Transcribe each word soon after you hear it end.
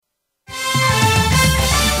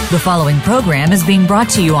The following program is being brought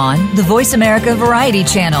to you on the Voice America Variety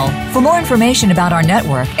Channel. For more information about our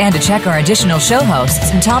network and to check our additional show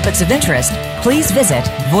hosts and topics of interest, please visit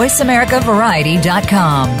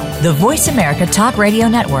voiceamericavariety.com. The Voice America Talk Radio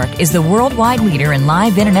Network is the worldwide leader in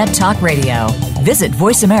live Internet talk radio. Visit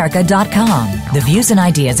voiceamerica.com. The views and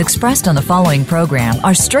ideas expressed on the following program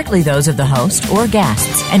are strictly those of the host or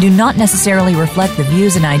guests and do not necessarily reflect the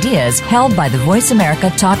views and ideas held by the Voice America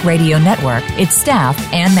Talk Radio Network, its staff,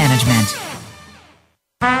 and management.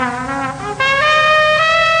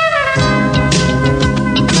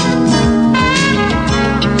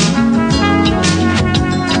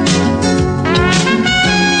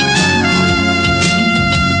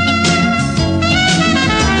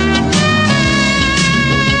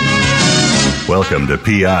 Welcome to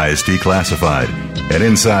PIs Declassified, an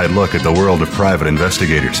inside look at the world of private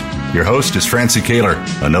investigators. Your host is Francie Kaler,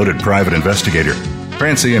 a noted private investigator.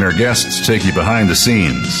 Francie and her guests take you behind the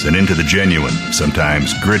scenes and into the genuine,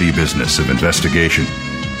 sometimes gritty business of investigation.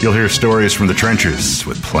 You'll hear stories from the trenches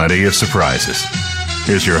with plenty of surprises.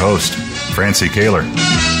 Here's your host, Francie Kaler.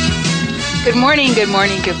 Good morning, good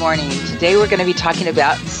morning, good morning. Today we're going to be talking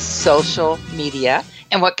about social media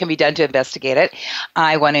and what can be done to investigate it.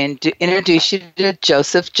 I want to introduce you to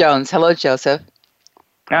Joseph Jones. Hello, Joseph.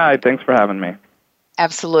 Hi, thanks for having me.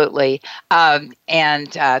 Absolutely.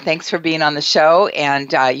 And thanks for being on the show.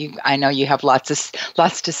 And I know you have lots to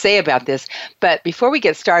say about this. But before we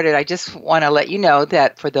get started, I just want to let you know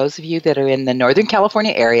that for those of you that are in the Northern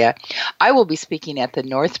California area, I will be speaking at the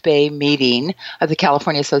North Bay meeting of the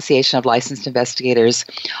California Association of Licensed Investigators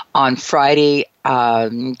on Friday,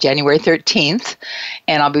 January 13th,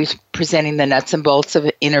 and I'll be presenting the nuts and bolts of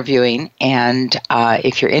interviewing. And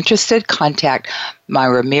if you're interested, contact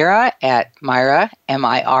Myra Mira at Myra,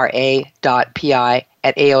 MIRA.PI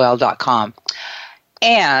at AOL.com.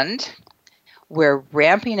 And we're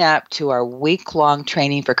ramping up to our week-long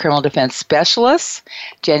training for criminal defense specialists,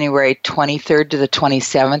 January 23rd to the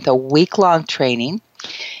 27th, a week-long training.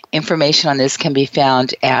 Information on this can be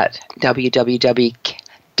found at www.cali-pi.org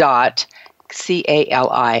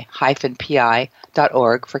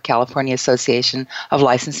for California Association of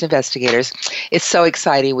Licensed Investigators. It's so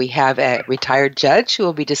exciting. We have a retired judge who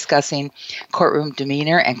will be discussing courtroom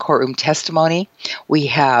demeanor and courtroom testimony. We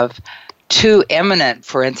have two eminent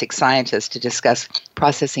forensic scientists to discuss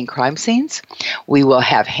processing crime scenes. We will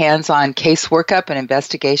have hands-on case workup and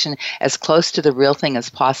investigation as close to the real thing as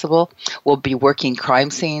possible. We'll be working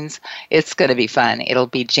crime scenes. It's going to be fun. It'll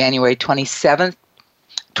be January 23rd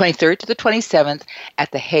to the 27th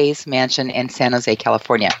at the Hayes Mansion in San Jose,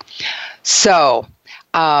 California. So,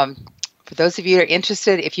 for those of you that are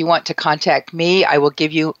interested, if you want to contact me, I will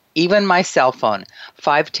give you even my cell phone,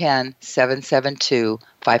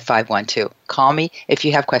 510-772-5512. Call me if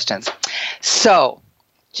you have questions. So,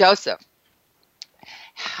 Joseph,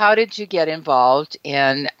 how did you get involved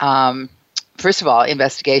in, first of all,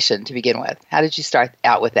 investigation to begin with? How did you start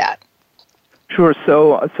out with that? Sure.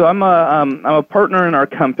 So I'm a partner in our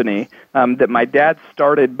company that my dad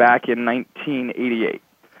started back in 1988.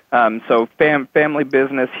 So family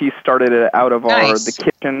business. He started it out of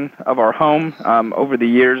the kitchen of our home. Over the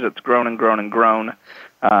years, it's grown and grown and grown.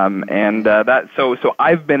 So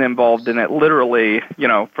I've been involved in it literally,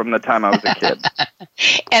 from the time I was a kid.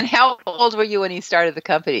 And how old were you when he started the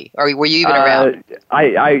company, or were you even around?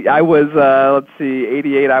 I was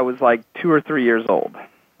 88. I was like 2 or 3 years old.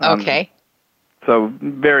 Okay. So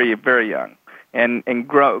very, very young. And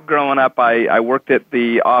growing up, I worked at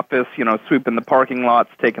the office, sweeping the parking lots,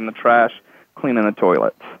 taking the trash, cleaning the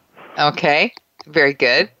toilets. Okay, very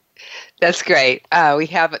good. That's great.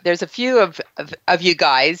 There's a few of you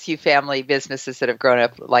guys, you family businesses that have grown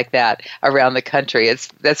up like that around the country.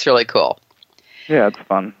 That's really cool. Yeah, it's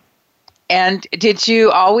fun. And did you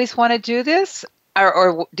always want to do this,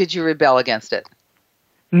 or did you rebel against it?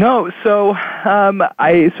 No, so I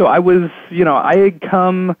was, I had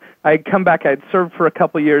come back. I'd served for a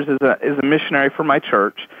couple of years as a missionary for my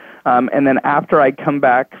church, and then after I'd come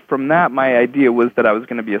back from that, my idea was that I was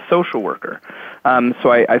going to be a social worker. So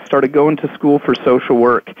I started going to school for social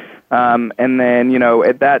work, and then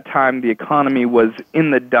at that time the economy was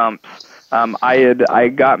in the dumps. I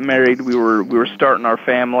got married. We were starting our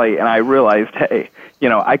family, and I realized, hey,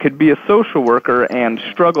 I could be a social worker and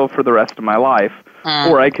struggle for the rest of my life.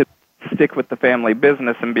 Or I could stick with the family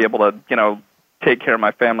business and be able to, take care of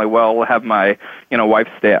my family well, have my, wife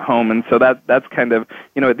stay at home. And so that's kind of,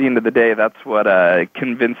 at the end of the day, that's what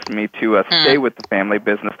convinced me to stay with the family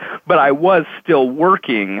business. But I was still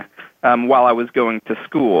working while I was going to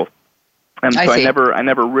school. And so I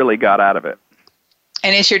never really got out of it.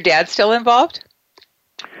 And is your dad still involved?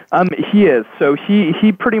 He is. So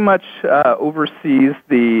he pretty much oversees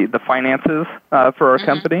the finances for our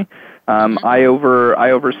company. I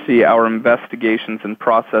oversee our investigations and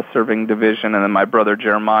process serving division, and then my brother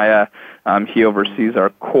Jeremiah, he oversees our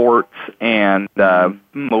courts and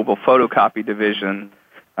mobile photocopy division.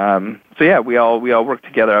 So yeah, we all work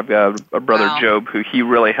together. I've got a brother Job who he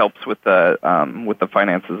really helps with the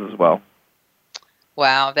finances as well.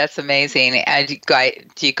 Wow, that's amazing. And do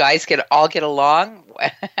you guys get along?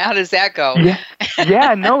 How does that go?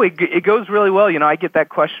 Yeah, no, it goes really well. I get that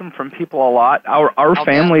question from people a lot. Our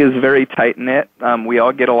family is very tight knit. We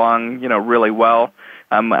all get along, really well.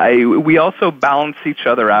 We also balance each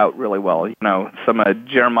other out really well. Some of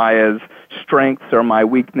Jeremiah's strengths are my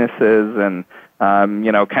weaknesses, and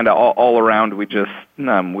kind of all around, we just we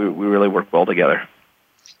really work well together.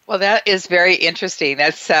 Well, that is very interesting.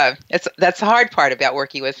 That's the hard part about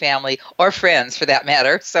working with family or friends, for that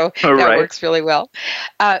matter. So that works really well.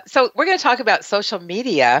 So we're going to talk about social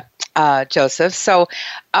media, Joseph. So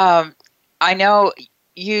I know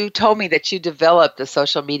you told me that you developed the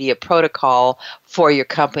social media protocol for your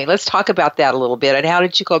company. Let's talk about that a little bit. And how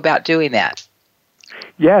did you go about doing that?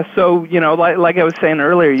 Yeah, so, like I was saying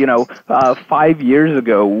earlier, 5 years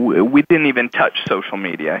ago, we didn't even touch social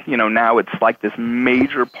media. Now it's like this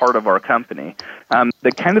major part of our company.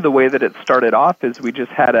 The way that it started off is we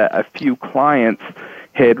just had a few clients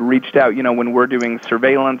had reached out, when we're doing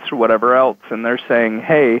surveillance or whatever else, and they're saying,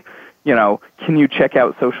 hey, can you check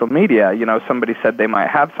out social media? Somebody said they might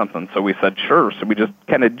have something, so we said sure. So we just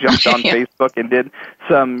kind of jumped on Facebook and did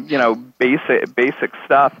some, basic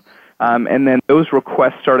stuff. And then those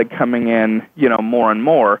requests started coming in, more and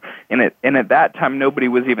more. And at that time, nobody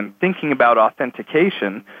was even thinking about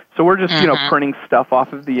authentication. So we're just, printing stuff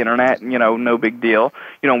off of the internet, and, no big deal.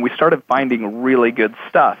 We started finding really good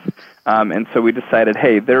stuff. And so we decided,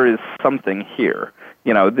 hey, there is something here.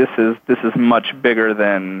 This is much bigger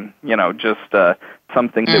than, just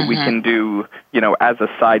something that we can do, as a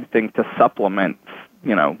side thing to supplement,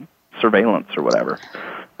 surveillance or whatever.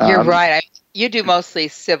 You're right. You do mostly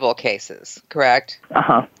civil cases, correct?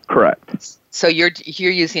 Correct. So you're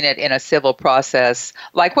using it in a civil process.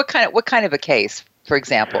 Like what kind of a case, for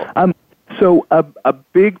example? So a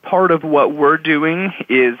big part of what we're doing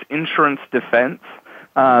is insurance defense.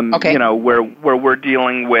 Where we're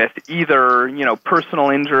dealing with either, personal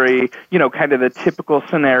injury, kind of the typical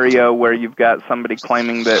scenario where you've got somebody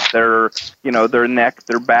claiming that their neck,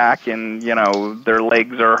 their back, and, their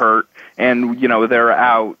legs are hurt, and, they're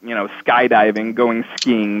out, skydiving, going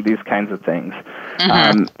skiing, these kinds of things.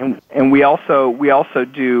 And we also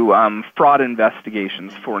do fraud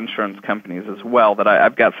investigations for insurance companies as well, that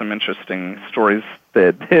I've got some interesting stories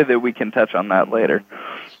that we can touch on that later.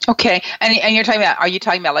 Okay, and are you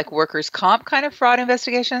talking about like workers' comp kind of fraud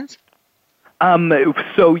investigations?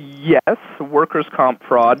 So yes, workers' comp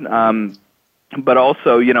fraud. But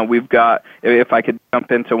also, we've got, if I could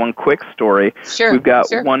jump into one quick story, we've got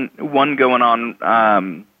one going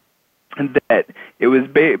on that it was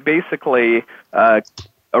basically a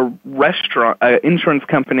restaurant, insurance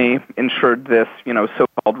company insured this,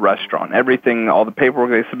 so-called restaurant. Everything, all the paperwork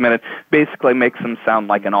they submitted, basically makes them sound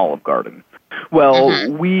like an Olive Garden.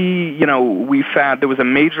 Well, we found there was a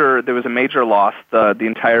major loss. The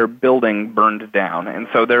entire building burned down, and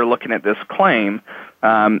so they're looking at this claim,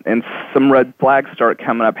 and some red flags start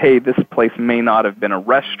coming up. Hey, this place may not have been a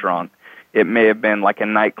restaurant. It may have been like a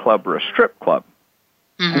nightclub or a strip club,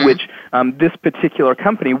 which this particular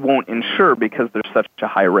company won't insure because there's such a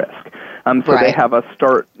high risk. So they have us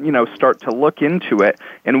start to look into it,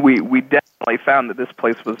 and we definitely found that this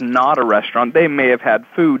place was not a restaurant. They may have had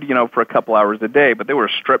food, for a couple hours a day, but they were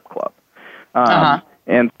a strip club.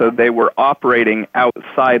 And so they were operating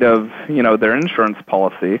outside of, their insurance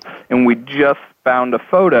policy, and we just found a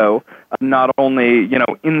photo of not only,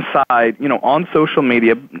 inside, on social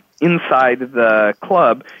media, inside the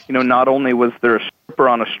club, not only was there a stripper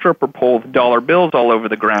on a stripper pole with dollar bills all over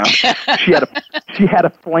the ground, she had a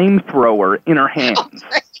flamethrower in her hands. Oh,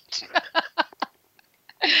 great.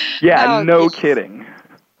 Yeah, no kidding.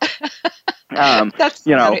 That's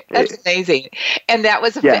amazing. And that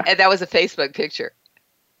was a Facebook picture.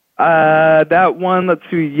 That one, let's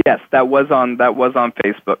see. Yes, that was on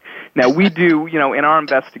Facebook. Now we do, in our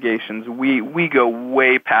investigations, we go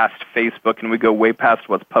way past Facebook and we go way past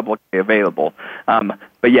what's publicly available. But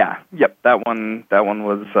that one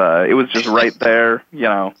was it was just right there.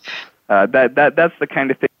 That's the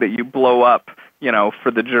kind of thing that you blow up,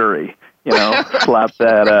 for the jury. Slap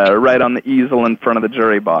that right on the easel in front of the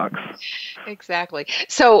jury box. Exactly.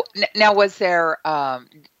 So now, was there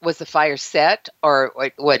was the fire set, or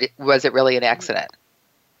was it really an accident?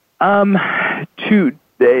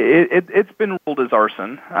 It's been ruled as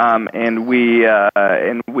arson, and we've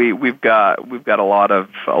got a lot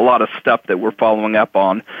of stuff that we're following up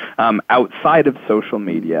on outside of social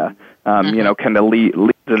media. Kind of leads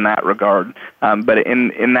in that regard. But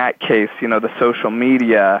in that case, the social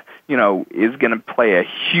media, is going to play a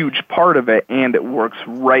huge part of it, and it works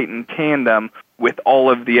right in tandem with all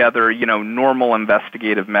of the other, normal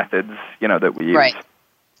investigative methods, that we use.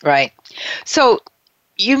 Right. So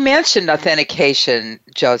you mentioned authentication,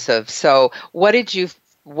 Joseph. So what did you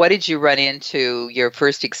run into your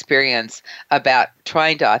first experience about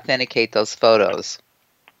trying to authenticate those photos?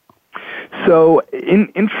 So,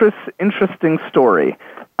 interesting story.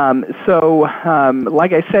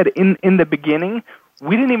 Like I said, in the beginning,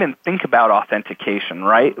 we didn't even think about authentication,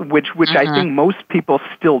 right? Which I think most people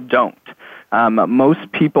still don't.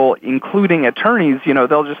 Most people, including attorneys,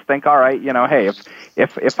 they'll just think, all right, hey,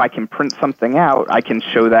 if I can print something out, I can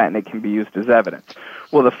show that and it can be used as evidence.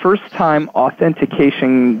 Well, the first time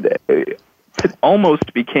authentication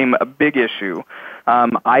almost became a big issue,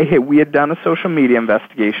 we had done a social media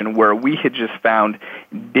investigation where we had just found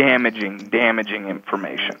damaging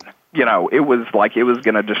information. It was like it was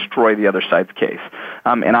going to destroy the other side's case.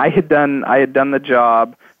 And I had done the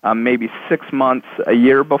job maybe 6 months, a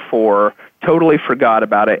year before, totally forgot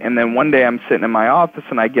about it. And then one day I'm sitting in my office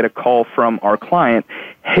and I get a call from our client,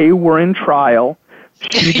 hey, we're in trial.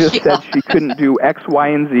 She just said she couldn't do X, Y,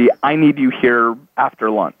 and Z. I need you here after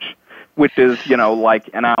lunch, which is, like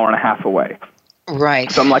an hour and a half away.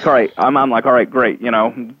 Right. So I'm like, all right. I'm like, all right, great.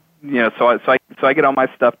 So I get all my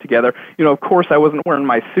stuff together. Of course, I wasn't wearing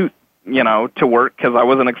my suit, to work because I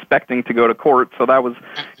wasn't expecting to go to court. So that was,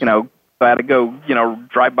 I had to go,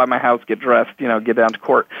 drive by my house, get dressed, get down to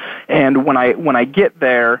court. And when I get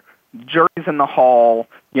there, jury's in the hall.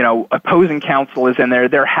 Opposing counsel is in there.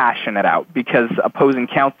 They're hashing it out because opposing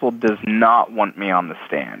counsel does not want me on the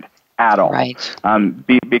stand at all. Right.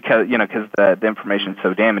 Because the information is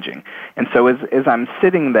so damaging. And so as I'm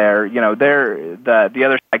sitting there, the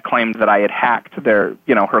other side claimed that I had hacked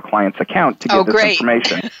her client's account to get this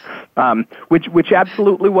information, which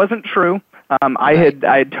absolutely wasn't true. I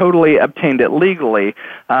had totally obtained it legally.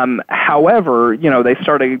 However, they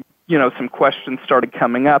started, some questions started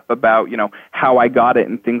coming up about, how I got it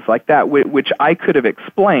and things like that, which I could have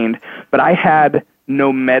explained, but I had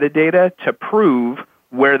no metadata to prove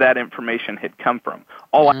where that information had come from.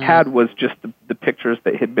 All I had was just the pictures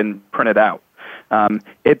that had been printed out. At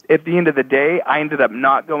the end of the day, I ended up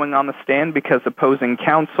not going on the stand because opposing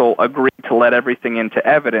counsel agreed to let everything into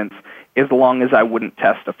evidence as long as I wouldn't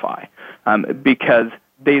testify, because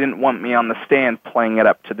they didn't want me on the stand playing it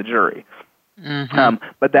up to the jury.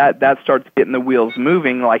 But that starts getting the wheels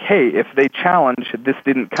moving, like, hey, if they challenge this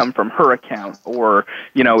didn't come from her account, or,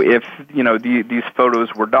 if, these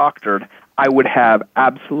photos were doctored, I would have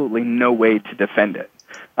absolutely no way to defend it.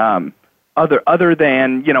 Other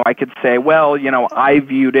than, I could say, well, I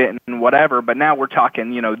viewed it and whatever, but now we're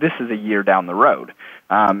talking, this is a year down the road.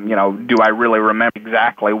 Do I really remember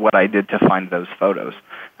exactly what I did to find those photos?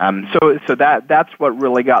 So that's what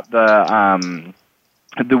really got the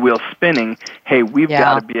wheel spinning. Hey, we've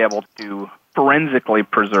got to be able to forensically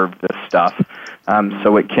preserve this stuff,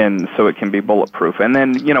 so it can be bulletproof. And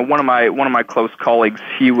then, one of my close colleagues,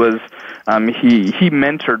 he was he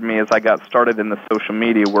mentored me as I got started in the social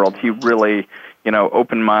media world. He really,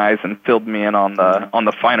 opened my eyes and filled me in on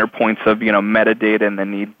the finer points of, metadata and the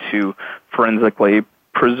need to forensically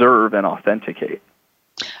preserve and authenticate.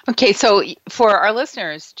 Okay, so for our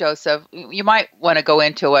listeners, Joseph, you might want to go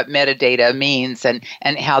into what metadata means and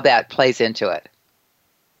how that plays into it.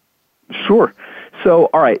 Sure. So,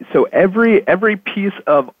 all right. So every piece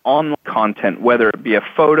of online content, whether it be a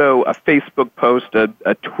photo, a Facebook post,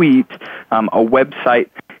 a tweet, a website,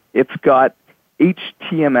 it's got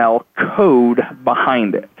HTML code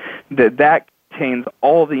behind it. That contains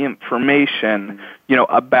all the information,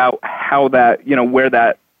 about how that, where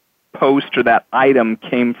that post or that item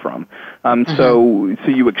came from. So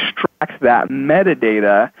you extract that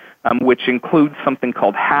metadata, which includes something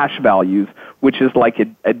called hash values, which is like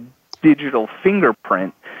a digital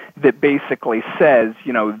fingerprint that basically says,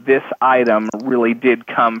 this item really did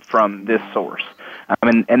come from this source.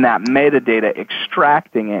 And that metadata,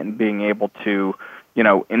 extracting it and being able to,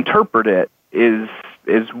 interpret it is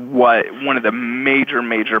one of the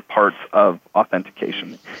major parts of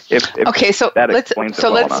authentication. Okay, so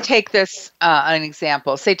let's take this an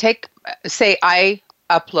example. Say I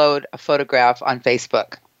upload a photograph on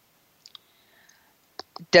Facebook.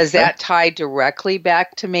 Does that tie directly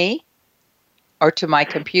back to me or to my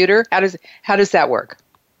computer? How does that work?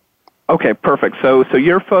 Okay, perfect. So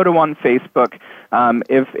your photo on Facebook,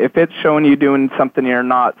 If it's showing you doing something you're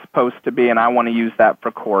not supposed to be, and I want to use that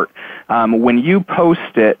for court, when you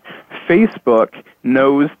post it, Facebook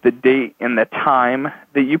knows the date and the time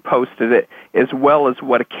that you posted it, as well as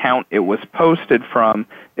what account it was posted from,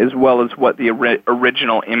 as well as what the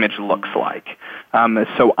original image looks like.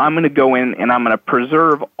 So I'm going to go in and I'm going to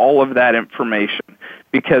preserve all of that information,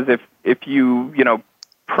 because if you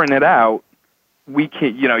print it out, we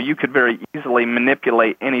can, you could very easily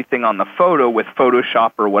manipulate anything on the photo with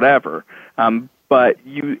Photoshop or whatever. But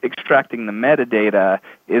you extracting the metadata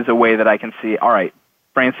is a way that I can see, all right,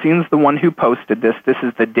 Francine's the one who posted this. This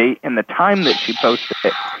is the date and the time that she posted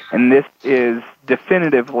it, and this is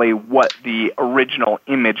definitively what the original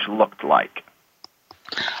image looked like.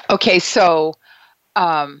 Okay, so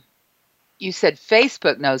you said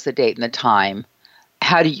Facebook knows the date and the time.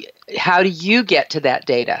 How do you get to that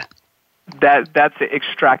data? That's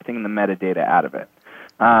extracting the metadata out of it.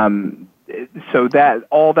 So that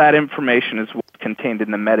all that information is what's contained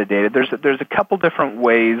in the metadata. There's a couple different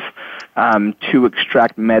ways to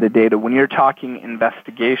extract metadata. When you're talking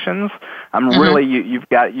investigations, really you've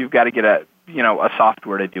got to get a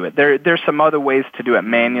software to do it. There's some other ways to do it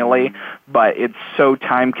manually, but it's so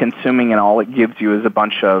time consuming, and all it gives you is a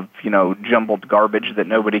bunch of jumbled garbage that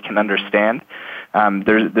nobody can understand.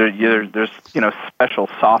 There's special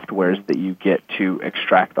softwares that you get to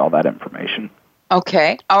extract all that information.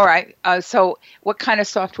 Okay, all right. So what kind of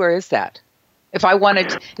software is that? If I wanted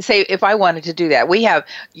to do that,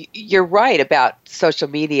 you're right about social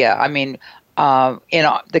media. I mean, in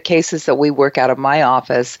the cases that we work out of my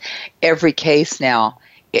office, every case now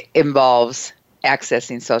involves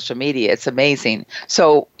accessing social media. It's amazing.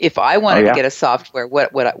 So if I wanted to get a software, where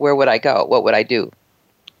would I go? What would I do?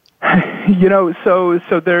 So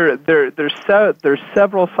there's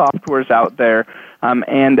several softwares out there,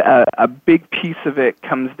 and a big piece of it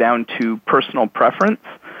comes down to personal preference.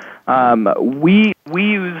 We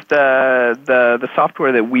use the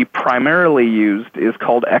software that we primarily used is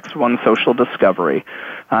called X1 Social Discovery.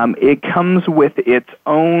 It comes with its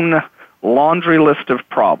own laundry list of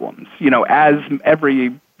problems, as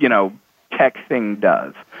every tech thing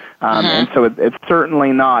does. And so it's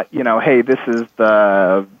certainly not, hey, this is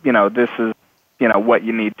what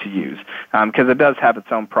you need to use, because it does have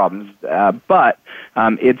its own problems. But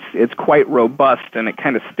it's quite robust, and it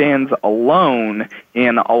kind of stands alone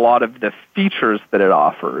in a lot of the features that it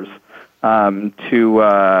offers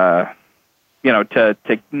to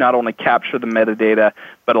not only capture the metadata,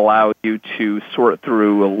 but allow you to sort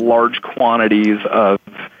through large quantities of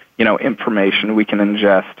information we can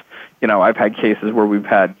ingest. I've had cases where we've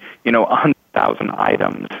had 100,000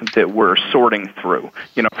 items that we're sorting through,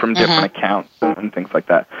 from different accounts and things like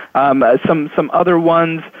that. Some other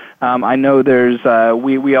ones, I know there's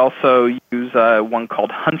we also use one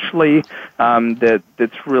called Hunchly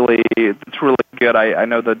that's really good. I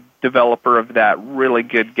know the developer of that, really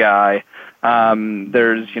good guy.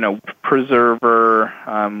 There's Preserver,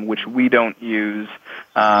 which we don't use,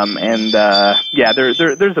 and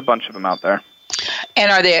there's a bunch of them out there. And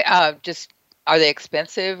are they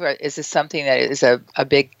expensive, or is this something that is a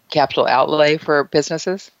big capital outlay for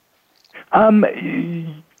businesses?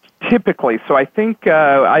 Typically. So I think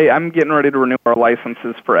I'm getting ready to renew our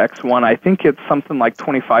licenses for X1. I think it's something like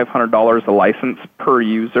 $2,500 a license per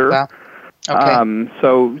user. Wow. Okay.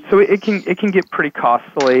 So it can get pretty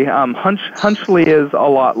costly. Hunchly is a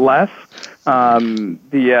lot less. I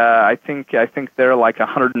think they're like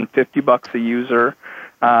 $150 a user.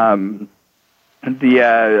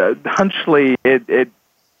 The Hunchly,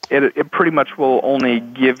 it pretty much will only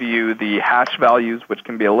give you the hash values, which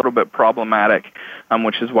can be a little bit problematic,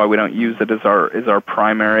 which is why we don't use it as our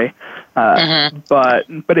primary. But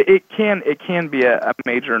it can be a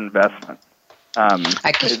major investment.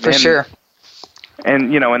 For sure.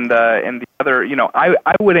 And and the other,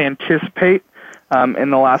 I would anticipate in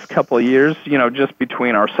the last couple of years, just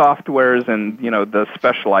between our softwares and the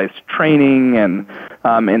specialized training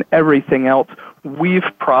and everything else, we've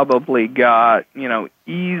probably got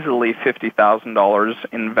easily $50,000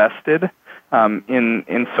 invested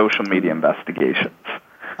in social media investigations.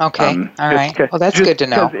 Okay, all right. Well, that's good to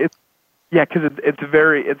know. Because it's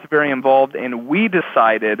very involved, and we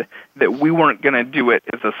decided that we weren't going to do it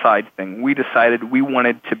as a side thing. We decided we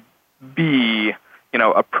wanted to be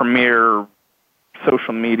a premier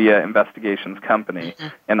social media investigations company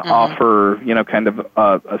and offer kind of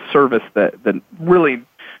a service that really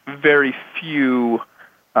very few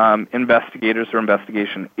investigators or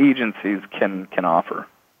investigation agencies can offer.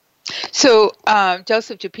 So,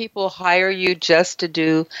 Joseph, do people hire you just to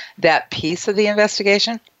do that piece of the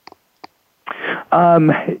investigation?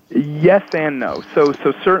 Yes and no. So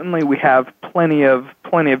certainly we have plenty of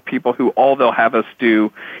people who all they'll have us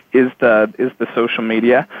do is the social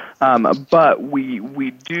media, but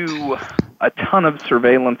we do a ton of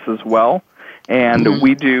surveillance as well, and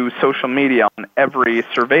we do social media on every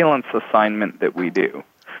surveillance assignment that we do.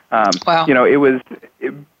 Wow.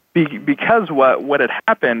 Because what had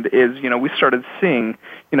happened is, we started seeing,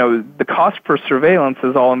 the cost per surveillance,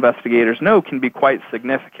 as all investigators know, can be quite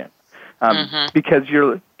significant. Because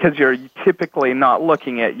you're typically not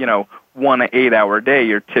looking at 1 8-hour day.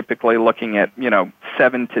 You're typically looking at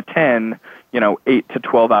 7 to 10, 8 to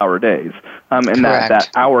 12-hour days, and that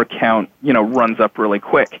hour count runs up really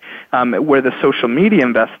quick. Where the social media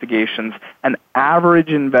investigations, an average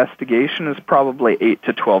investigation is probably 8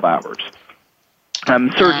 to 12 hours.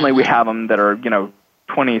 Certainly we have them that are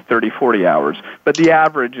 20, 30, 40 hours, but the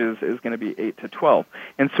average is going to be 8 to 12.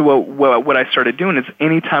 And so what I started doing is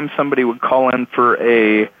anytime somebody would call in for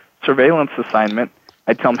a surveillance assignment,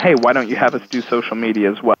 I'd tell them, hey, why don't you have us do social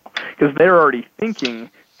media as well? Because they're already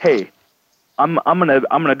thinking, hey, I'm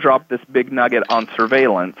gonna drop this big nugget on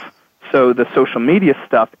surveillance, so the social media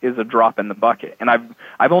stuff is a drop in the bucket. And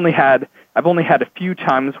I've only had a few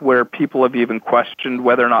times where people have even questioned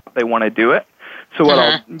whether or not they want to do it.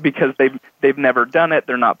 So because they've never done it,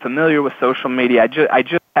 they're not familiar with social media. I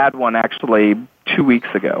just had one actually 2 weeks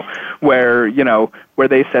ago where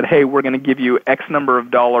they said, hey, we're going to give you X number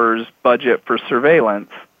of dollars budget for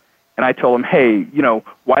surveillance. And I told them, hey,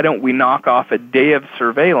 why don't we knock off a day of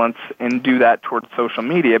surveillance and do that towards social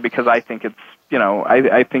media, because I think it's,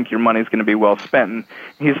 I think your money's going to be well spent. And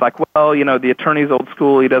he's like, well, the attorney's old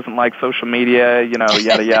school. He doesn't like social media, yada,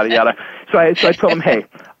 yada, yada. So I told him, hey,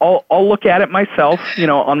 I'll look at it myself,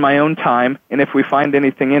 on my own time. And if we find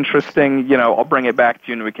anything interesting, I'll bring it back to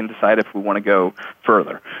you and we can decide if we want to go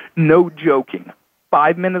further. No joking.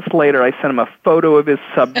 5 minutes later, I sent him a photo of his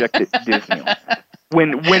subject at Disneyland.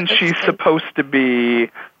 When she's supposed to be,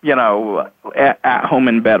 at home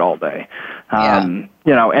in bed all day, and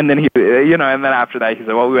then he, and then after that he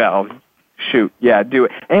said, well, shoot, yeah, do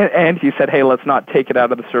it, and he said, hey, let's not take it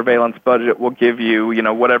out of the surveillance budget. We'll give you,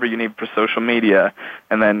 whatever you need for social media,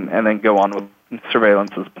 and then go on with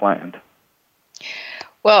surveillance as planned.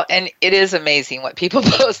 Well, and it is amazing what people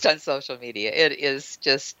post on social media. It is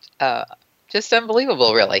just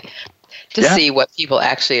unbelievable, really, to see what people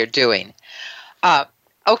actually are doing.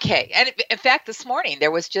 Okay, and in fact, this morning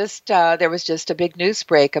there was just a big news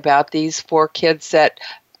break about these 4 kids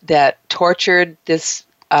that tortured this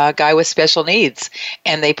guy with special needs,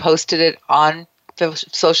 and they posted it on the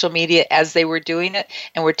social media as they were doing it,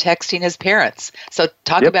 and were texting his parents. So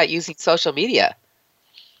talk about using social media.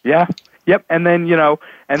 Yeah. Yep. And then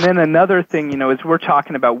another thing, is we're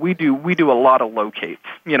talking about, we do a lot of locates,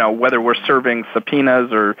 whether we're serving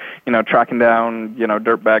subpoenas or, tracking down,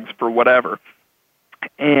 dirtbags for whatever.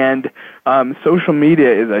 And social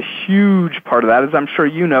media is a huge part of that, as I'm sure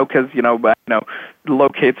you know, because,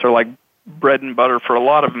 locates are like bread and butter for a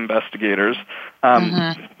lot of investigators.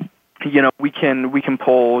 We can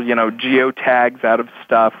pull, geotags out of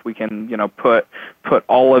stuff. We can, put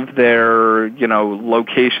all of their,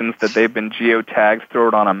 locations that they've been geotagged, throw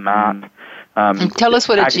it on a map. Tell us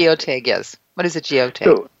what a geotag is. What is a geotag?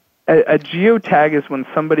 So, a geotag is when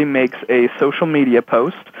somebody makes a social media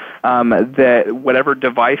post that whatever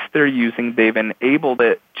device they're using, they've enabled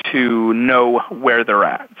it to know where they're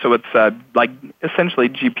at. So it's like essentially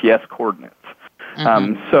GPS coordinates.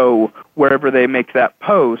 So wherever they make that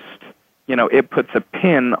post, it puts a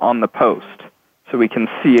pin on the post so we can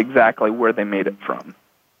see exactly where they made it from.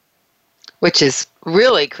 Which is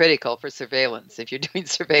really critical for surveillance, if you're doing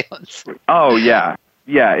surveillance. Oh, yeah.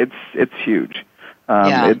 Yeah, it's huge.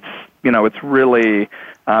 It's really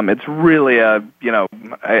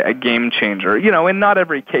a game changer. And not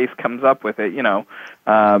every case comes up with it,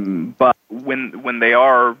 but when they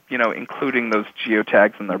are, including those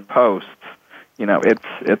geotags in their posts,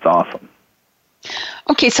 it's awesome.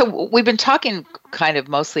 Okay, so we've been talking kind of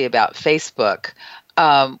mostly about Facebook.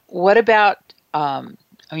 What about,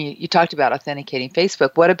 you talked about authenticating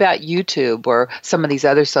Facebook. What about YouTube or some of these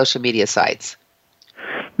other social media sites?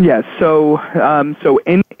 Yeah, so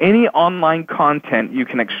any online content you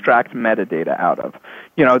can extract metadata out of.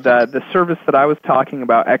 The service that I was talking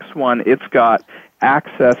about, X1, it's got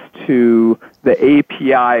access to the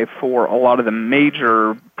API for a lot of the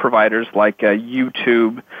major providers like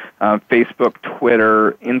YouTube, Facebook,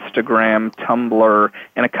 Twitter, Instagram, Tumblr,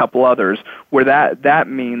 and a couple others, where that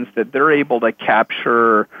means that they're able to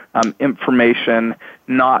capture information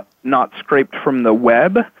not scraped from the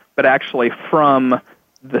web, but actually from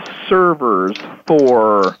the servers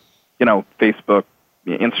for, Facebook,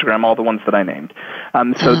 Instagram, all the ones that I named.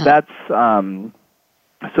 So that's kind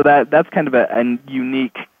of a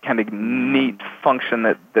unique, kind of neat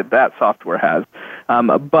function that software has.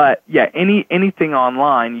 But yeah, anything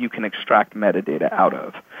online you can extract metadata out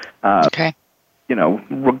of. Okay.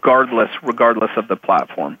 Regardless of the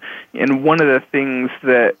platform. And one of the things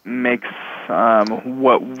that makes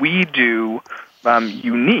what we do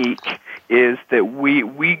unique is that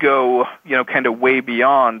we go, kind of way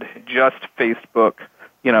beyond just Facebook,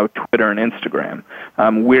 Twitter and Instagram.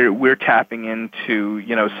 We're tapping into,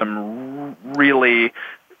 some really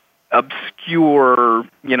obscure,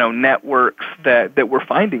 networks that we're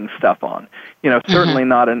finding stuff on. Certainly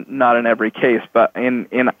not in every case, but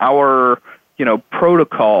in our,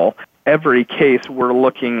 protocol, every case we're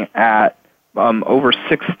looking at over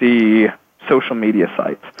 60 social media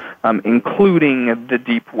sites, including the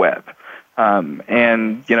deep web.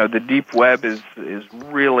 And the deep web has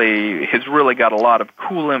really got a lot of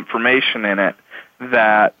cool information in it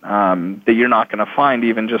that you're not going to find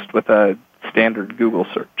even just with a standard Google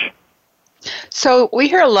search. So we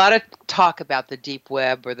hear a lot of talk about the deep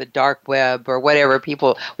web or the dark web or whatever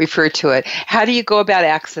people refer to it. How do you go about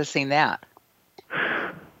accessing that?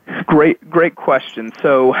 Great question.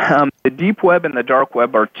 So the deep web and the dark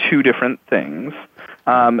web are two different things.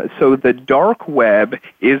 So the dark web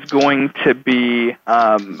is going to be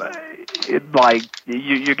like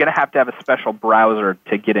you're going to have a special browser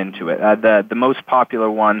to get into it. The most popular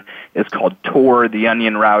one is called Tor, the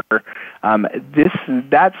Onion router.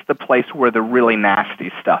 That's the place where the really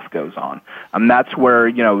nasty stuff goes on. That's where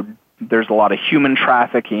there's a lot of human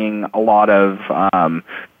trafficking, a lot of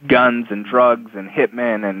guns and drugs and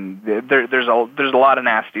hitmen, and there's a lot of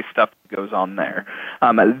nasty stuff that goes on there.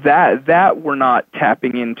 That we're not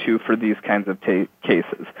tapping into for these kinds of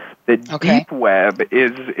cases. The deep web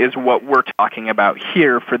is what we're talking about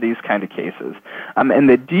here for these kind of cases. And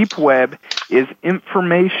the deep web is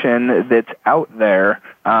information that's out there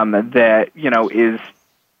that is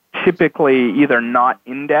typically either not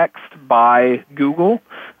indexed by Google.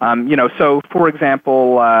 So for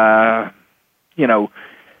example,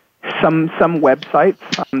 some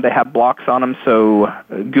websites, they have blocks on them so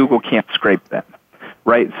Google can't scrape them,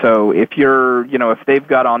 right? So if if they've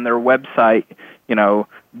got on their website,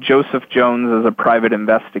 Joseph Jones is a private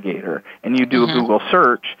investigator, and you do a Google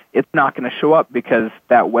search, it's not going to show up because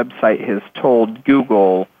that website has told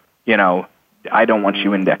Google, I don't want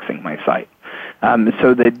you indexing my site.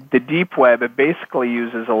 So the deep web basically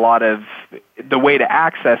uses a lot of the way to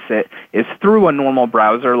access it is through a normal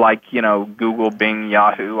browser like Google, Bing,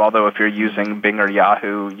 Yahoo. Although if you're using Bing or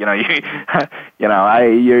Yahoo,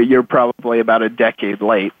 you're probably about a decade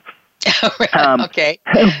late. Okay.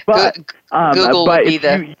 But Google would be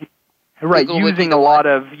using a lot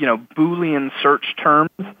of Boolean search terms.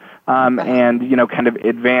 And kind of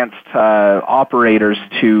advanced operators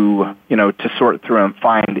to sort through and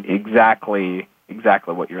find exactly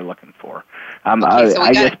what you're looking for.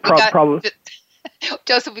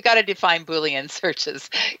 Joseph, we got to define Boolean searches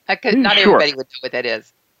because not everybody would know what that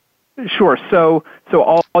is. Sure. So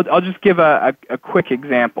I'll just give a quick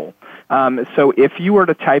example. So if you were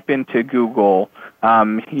to type into Google,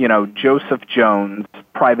 Joseph Jones,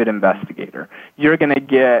 private investigator, you're going to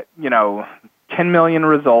get 10 million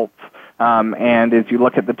results, and as you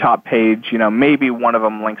look at the top page, maybe one of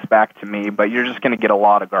them links back to me, but you're just going to get a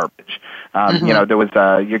lot of garbage.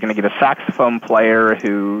 You're going to get a saxophone player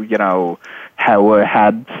who,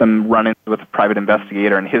 had some run-ins with a private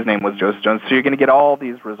investigator, and his name was Joseph Jones, so you're going to get all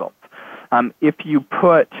these results. If you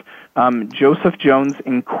put Joseph Jones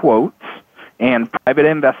in quotes and private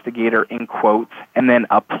investigator in quotes, and then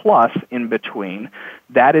a plus in between,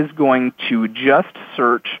 that is going to just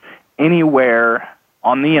search anywhere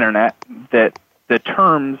on the internet that the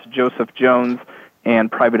terms Joseph Jones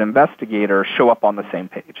and private investigator show up on the same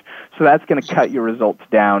page. So that's going to cut your results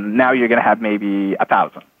down. Now you're going to have maybe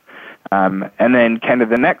 1,000. And then kind of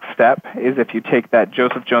the next step is if you take that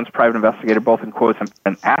Joseph Jones private investigator both in quotes and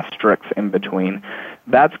an asterisk in between,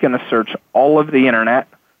 that's going to search all of the internet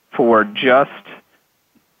for just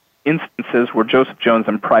instances where Joseph Jones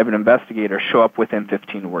and private investigator show up within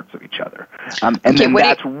 15 words of each other. And then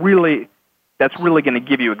that's really going to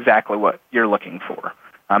give you exactly what you're looking for.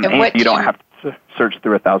 And you don't have to search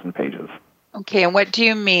through 1,000 pages. Okay, and what do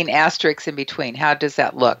you mean asterisks in between? How does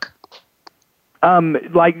that look? So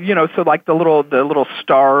like the little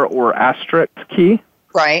star or asterisk key.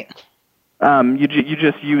 Right. You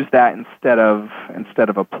just use that instead of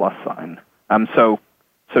a plus sign. So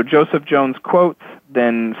Joseph Jones quotes,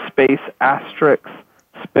 then space asterisk,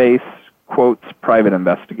 space quotes private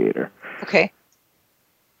investigator. Okay.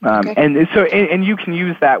 Okay. And you can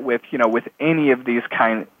use that with with any of these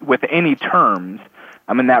with any terms.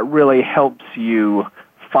 I mean, that really helps you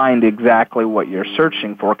find exactly what you're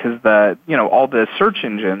searching for, because all the search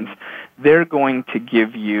engines, they're going to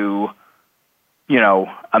give you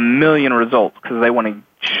a million results because they want to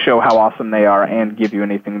show how awesome they are and give you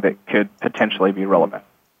anything that could potentially be relevant.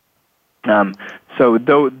 So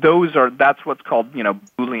that's what's called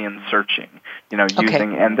Boolean searching.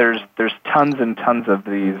 Using, and there's tons and tons of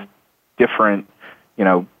these different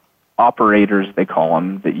operators, they call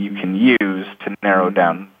them, that you can use to narrow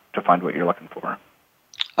down to find what you're looking for.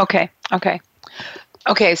 Okay.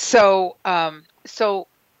 So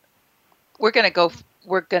we're going to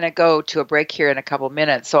go to a break here in a couple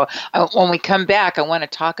minutes. So when we come back, I want to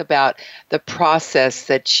talk about the process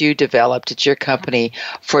that you developed at your company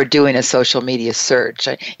for doing a social media search.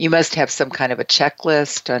 You must have some kind of a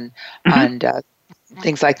checklist and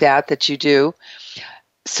things like that you do.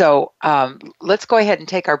 So let's go ahead and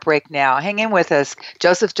take our break now. Hang in with us.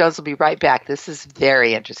 Joseph Jones will be right back. This is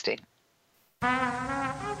very interesting.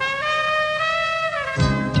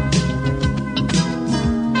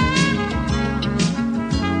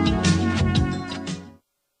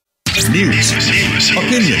 News,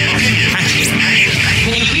 opinion, passion.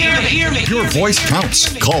 Can you hear me? Your voice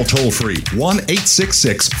counts. Call toll-free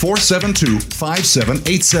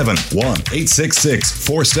 1-866-472-5787.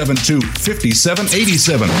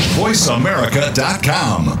 1-866-472-5787.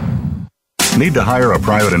 VoiceAmerica.com. Need to hire a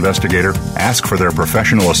private investigator? Ask for their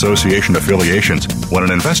professional association affiliations. When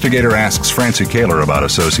an investigator asks Francie Kaler about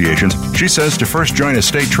associations, she says to first join a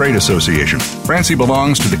state trade association. Francie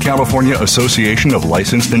belongs to the California Association of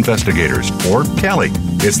Licensed Investigators, or CALI.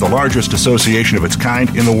 It's the largest association of its kind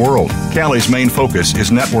in the world. CALI's main focus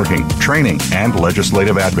is networking, training, and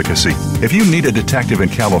legislative advocacy. If you need a detective in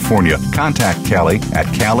California, contact CALI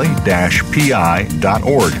at cali-pi.org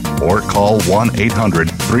or call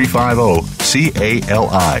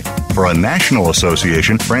 1-800-350-CALI. For a national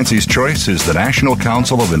association, Francie's choice is the National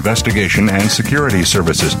Council of Investigation and Security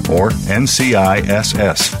Services, or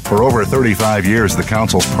NCISS. For over 35 years, the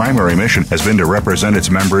Council's primary mission has been to represent its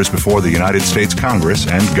members before the United States Congress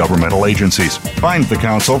and governmental agencies. Find the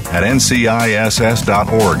Council at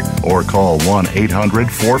nciss.org or call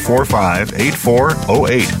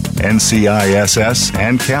 1-800-445-8408. NCISS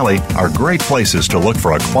and CALI are great places to look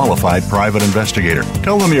for a qualified private investigator.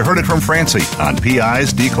 Tell them you heard it from Francie on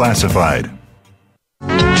PIs Declassified.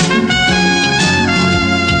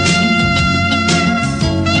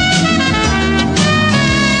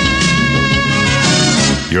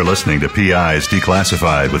 You're listening to PIs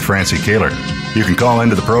Declassified with Francie Kaler. You can call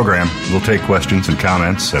into the program. We'll take questions and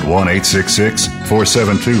comments at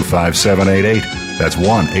 1-866-472-5788. That's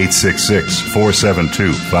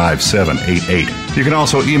 1-866-472-5788. You can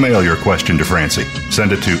also email your question to Francie.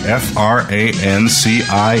 Send it to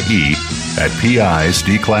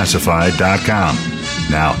francie@pisdeclassified.com.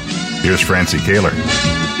 Now, here's Francie Kaler.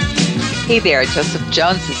 Hey there, Joseph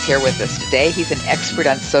Jones is here with us today. He's an expert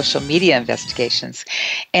on social media investigations.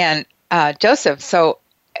 And Joseph, so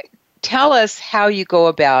tell us how you go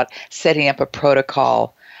about setting up a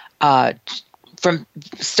protocol from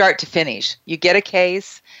start to finish. You get a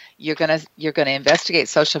case, you're gonna investigate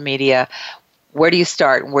social media. Where do you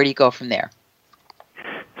start and where do you go from there?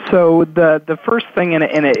 So the first thing, and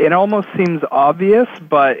it almost seems obvious,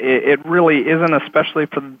 but it really isn't, especially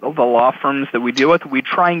for the law firms that we deal with. We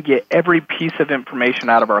try and get every piece of information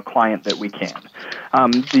out of our client that we can.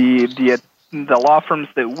 The law firms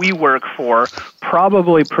that we work for,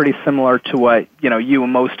 probably pretty similar to what you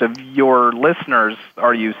and most of your listeners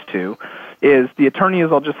are used to, is the attorneys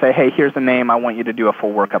will just say, hey, here's a name, I want you to do a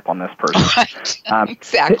full workup on this person. Right.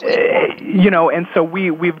 Exactly. And so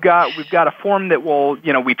we've got a form that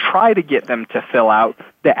we try to get them to fill out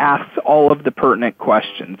that asks all of the pertinent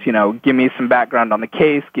questions. Give me some background on the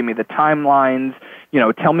case, give me the timelines,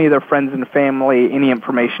 tell me their friends and family, any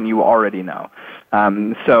information you already know.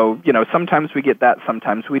 So sometimes we get that,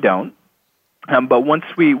 sometimes we don't. But once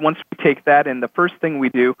we take that, and the first thing we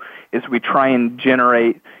do is we try and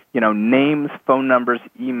generate names, phone numbers,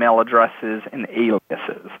 email addresses, and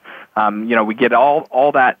aliases. We get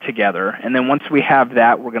all that together, and then once we have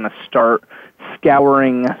that, we're going to start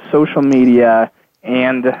scouring social media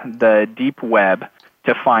and the deep web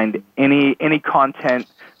to find any content,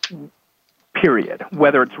 period.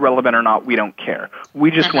 Whether it's relevant or not, we don't care.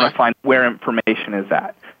 We just want to find where information is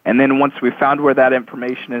at. And then once we've found where that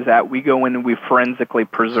information is at, we go in and we forensically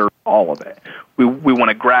preserve all of it. We want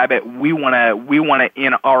to grab it. We want it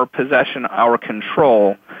in our possession, our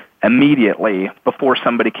control, immediately before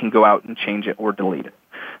somebody can go out and change it or delete it.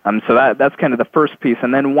 So that's kind of the first piece.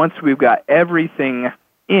 And then once we've got everything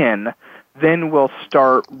in, then we'll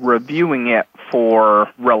start reviewing it for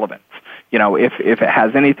relevance. If it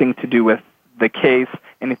has anything to do with the case,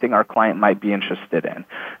 anything our client might be interested in.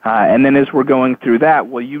 And then as we're going through that,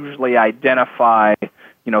 we'll usually identify,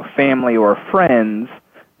 family or friends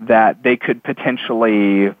that they could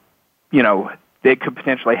potentially,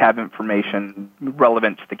 have information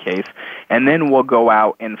relevant to the case. And then we'll go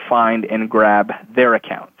out and find and grab their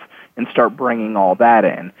accounts and start bringing all that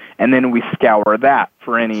in. And then we scour that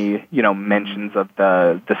for any, mentions of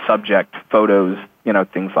the subject, photos,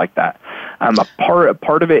 things like that. A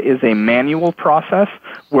part of it is a manual process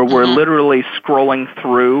where we're literally scrolling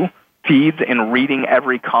through feeds and reading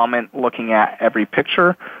every comment, looking at every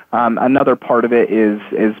picture. Another part of it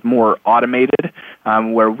is more automated,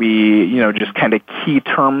 where we, just kind of key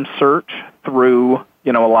term search through,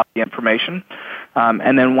 a lot of the information.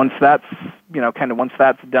 And then once that's, once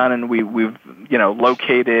that's done and we've,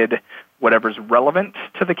 located whatever's relevant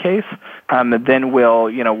to the case, then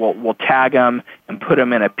we'll tag them and put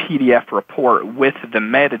them in a PDF report with the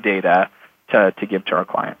metadata to give to our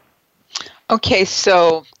client. Okay,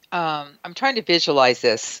 so I'm trying to visualize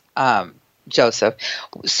this, Joseph.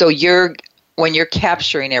 So when you're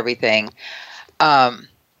capturing everything, I'm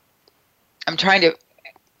trying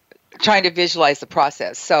to visualize the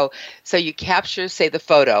process. So you capture, say, the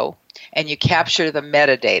photo, and you capture the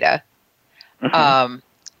metadata.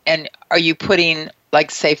 And are you putting, like,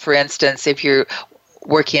 say, for instance, if you're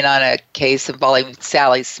working on a case involving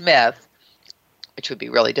Sally Smith, which would be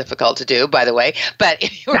really difficult to do, by the way, but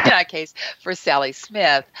if you're working on a case for Sally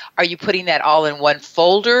Smith, are you putting that all in one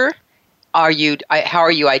folder? How are you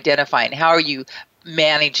identifying? How are you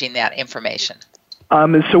managing that information?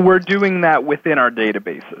 So we're doing that within our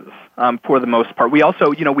databases for the most part. We also,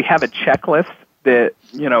 we have a checklist that,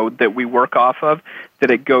 that we work off of, that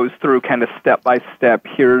it goes through kind of step by step.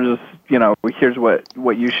 Here's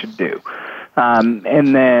what you should do.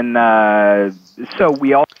 And then, so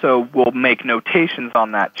we also will make notations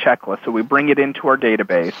on that checklist. So we bring it into our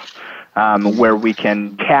database where we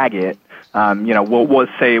can tag it. We'll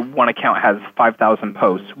say one account has 5,000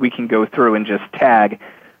 posts. We can go through and just tag,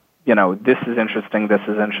 this is interesting, this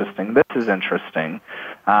is interesting, this is interesting.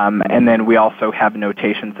 And then we also have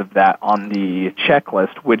notations of that on the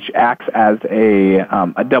checklist, which acts as a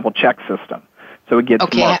double check system. So it gets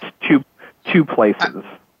marked two places.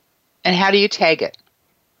 And how do you tag it?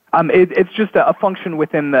 It's just a function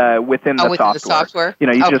within the software.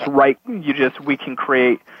 We can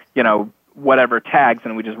create, whatever tags,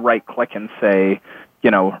 and we just right click and say,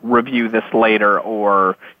 review this later,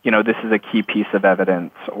 or, this is a key piece of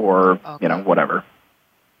evidence, or, whatever.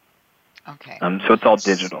 Okay. So it's all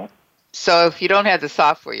digital. So if you don't have the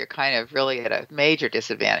software, you're kind of really at a major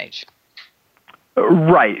disadvantage.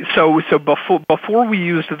 Right. So before we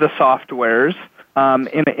used the softwares,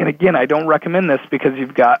 and again, I don't recommend this because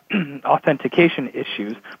you've got authentication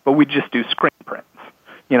issues, but we just do screen prints.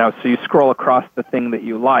 So you scroll across the thing that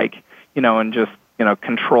you like, and just,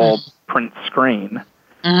 control print screen,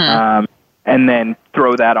 and then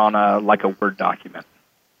throw that on a Word document.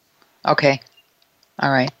 Okay.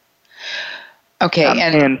 All right. Okay.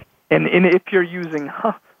 And if you're using,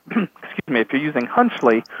 if you're using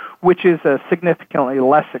Hunchly, which is a significantly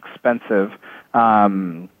less expensive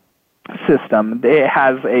system, it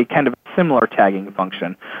has a kind of similar tagging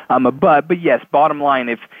function. But yes, bottom line,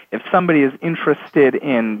 if somebody is interested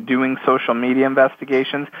in doing social media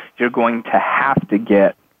investigations, you're going to have to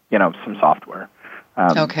get, some software.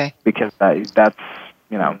 Okay. Because that's,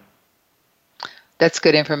 That's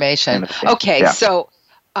good information. Okay, yeah. So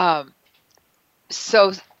I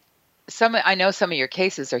know some of your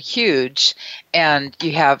cases are huge, and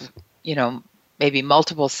you have, maybe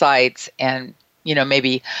multiple sites and,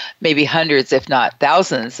 maybe hundreds, if not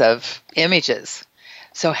thousands of images.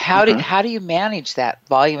 So how do you manage that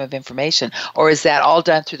volume of information, or is that all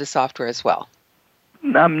done through the software as well?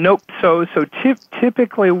 Nope. So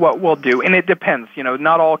typically what we'll do, and it depends,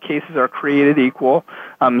 not all cases are created equal.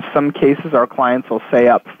 Some cases our clients will say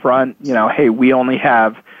up front, hey, we only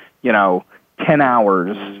have, 10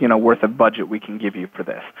 hours, worth of budget we can give you for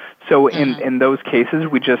this. So in those cases,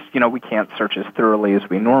 we just, we can't search as thoroughly as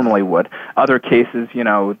we normally would. Other cases,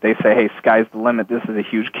 they say, hey, sky's the limit. This is a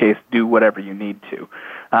huge case. Do whatever you need to.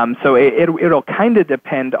 So it'll kind of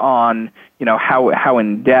depend on, how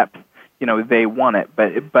in depth, they want it.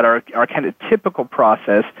 But our kind of typical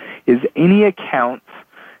process is any accounts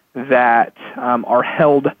that are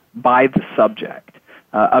held by the subject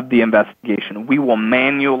of the investigation, we will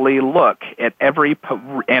manually look at every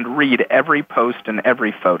and read every post and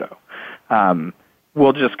every photo.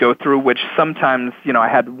 We'll just go through, which sometimes, I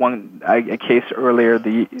had a case earlier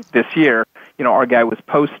this year, our guy was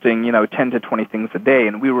posting, 10 to 20 things a day,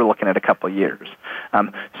 and we were looking at a couple of years.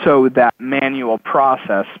 So that manual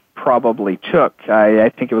process probably took, I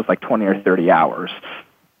think it was like 20 or 30 hours.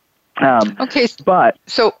 Okay. But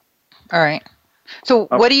all right. So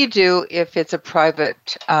what do you do if it's a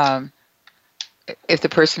private, if the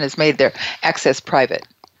person has made their access private?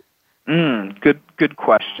 Good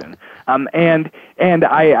question. And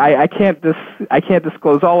I can't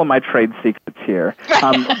disclose all of my trade secrets here.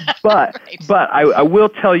 But I will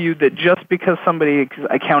tell you that just because somebody's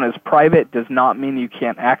account is private does not mean you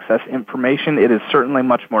can't access information. It is certainly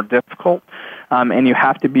much more difficult, and you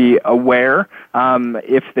have to be aware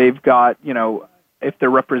if they've got if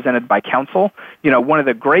they're represented by counsel. One of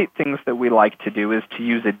the great things that we like to do is to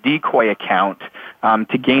use a decoy account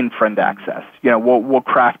to gain friend access. We'll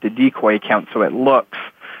craft a decoy account so it looks,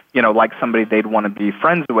 like somebody they'd want to be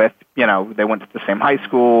friends with. They went to the same high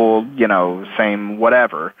school, same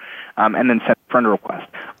whatever, and then send a friend request.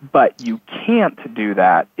 But you can't do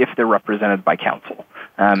that if they're represented by counsel.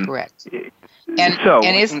 Correct.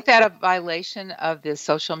 And isn't that a violation of the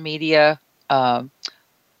social media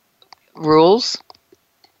rules?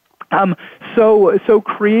 So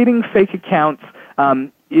creating fake accounts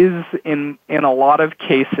is in a lot of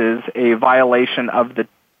cases a violation of the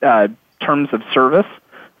terms of service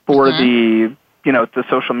for the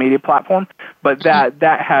social media platform, but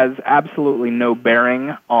that has absolutely no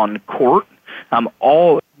bearing on court.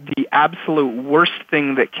 All the absolute worst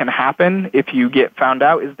thing that can happen if you get found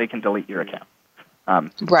out is they can delete your account.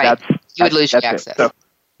 Right, you would lose your access. So,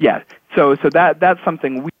 yeah, so that's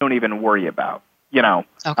something we don't even worry about. Okay.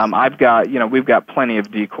 We've got plenty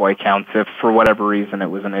of decoy accounts. If for whatever reason it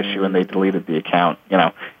was an issue and they deleted the account,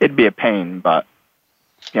 it'd be a pain. But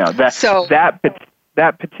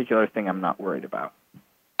that particular thing, I'm not worried about.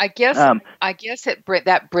 I guess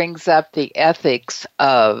that brings up the ethics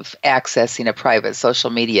of accessing a private social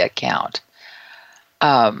media account.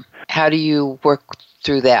 How do you work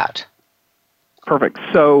through that? Perfect.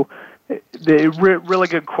 So, really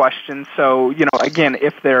good question. So, again,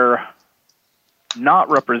 if they're not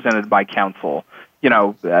represented by counsel,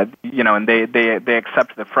 and they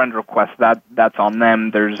accept the friend request, that's on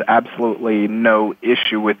them. There's absolutely no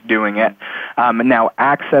issue with doing it. Now,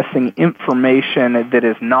 accessing information that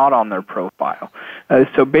is not on their profile.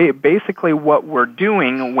 So basically, what we're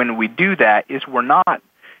doing when we do that is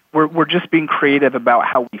we're just being creative about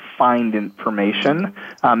how we find information.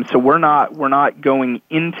 So we're not going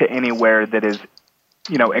into anywhere that is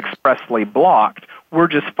expressly blocked. We're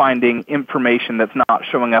just finding information that's not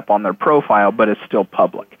showing up on their profile, but is still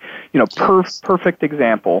public. Perfect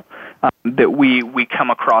example that we come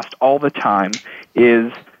across all the time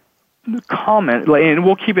is comment, and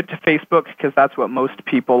we'll keep it to Facebook because that's what most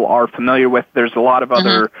people are familiar with. There's a lot of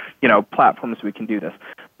other platforms we can do this,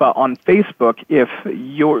 but on Facebook, if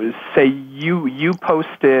you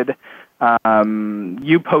posted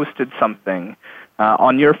something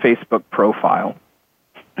on your Facebook profile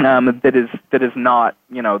that is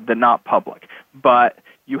not public, but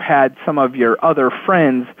you had some of your other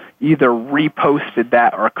friends either reposted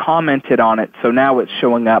that or commented on it, so now it's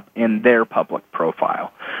showing up in their public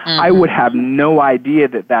profile. I would have no idea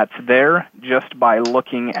that that's there just by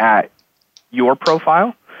looking at your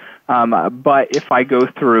profile. But if I go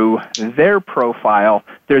through their profile,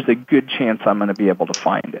 there's a good chance I'm going to be able to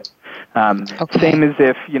find it. Same as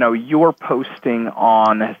if you're posting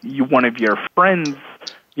on one of your friends'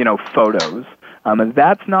 photos.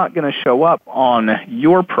 That's not going to show up on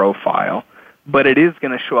your profile, but it is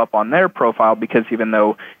going to show up on their profile because even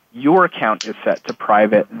though your account is set to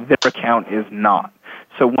private, their account is not.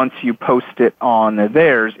 So once you post it on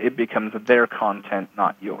theirs, it becomes their content,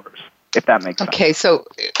 not yours, if that makes sense. Okay, so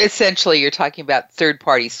essentially you're talking about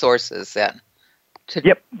third-party sources then.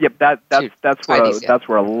 Yep. That's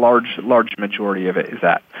where a large majority of it is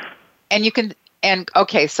at. And you can. And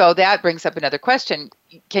okay, so that brings up another question: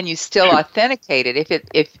 can you still authenticate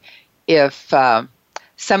it if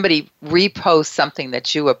somebody reposts something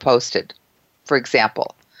that you have posted, for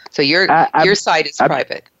example? So your site is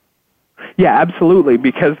private. Yeah, absolutely,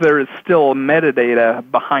 because there is still metadata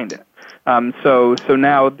behind it. So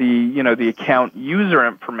now the account user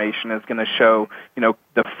information is going to show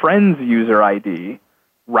the friend's user ID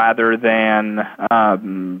rather than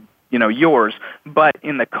yours, but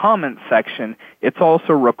in the comments section, it's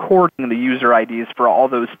also recording the user IDs for all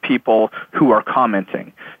those people who are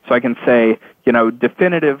commenting. So I can say,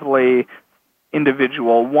 definitively,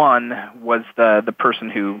 individual 1 was the person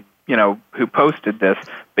who posted this,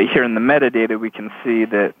 but here in the metadata, we can see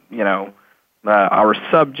that, our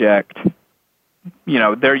subject,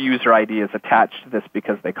 their user ID is attached to this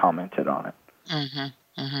because they commented on it.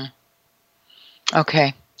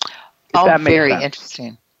 Okay. If that makes Very sense.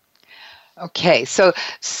 interesting. Okay. So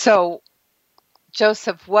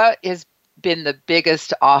Joseph, what has been the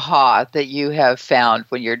biggest aha that you have found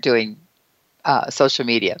when you're doing social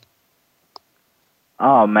media?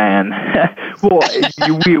 Oh man, well,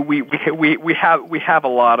 we have a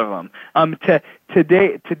lot of them. To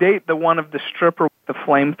date, the one of the stripper with the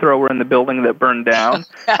flamethrower in the building that burned down.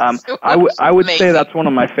 I would say that's one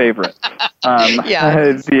of my favorites.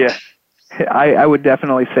 Yeah. I would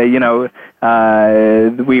definitely say, we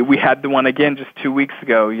had the one again just 2 weeks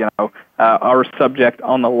ago. Our subject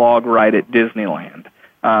on the log ride at Disneyland.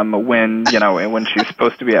 When she's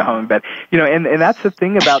supposed to be at home in bed. And that's the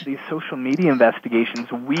thing about these social media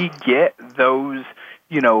investigations. We get those,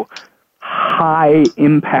 high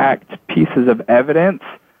impact pieces of evidence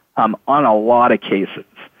on a lot of cases.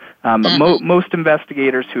 Most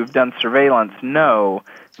investigators who have done surveillance know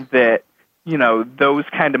that, those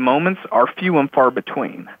kind of moments are few and far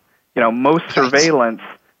between. Most surveillance,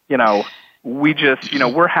 we just,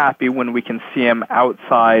 we're happy when we can see him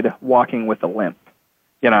outside walking with a limp.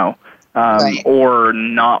 Right. Or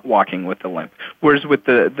not walking with the limp. Whereas with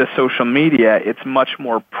the social media, it's much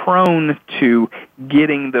more prone to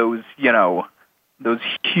getting those, those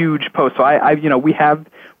huge posts. So we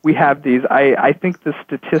have these. I think the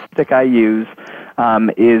statistic I use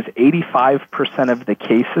is 85% of the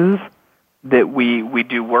cases that we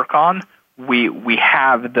do work on, we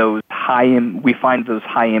have those we find those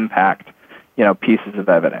high impact, pieces of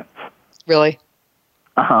evidence. Really?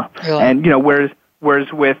 Really? And whereas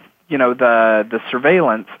with the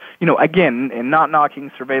surveillance, again, and not knocking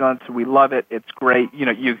surveillance, we love it. It's great.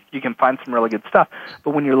 You can find some really good stuff.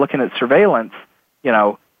 But when you're looking at surveillance,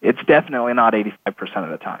 it's definitely not 85% of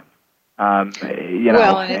the time. Well,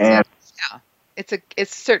 and it's a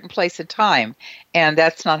certain place and time, and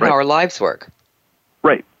that's not how our lives work.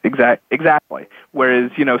 Right. Exactly.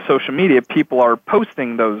 Whereas, social media, people are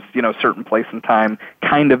posting those, certain place and time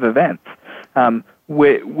kind of events.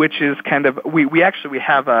 Which is kind of we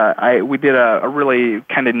did a really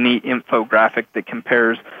kind of neat infographic that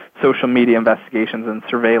compares social media investigations and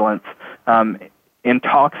surveillance, and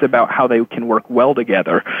talks about how they can work well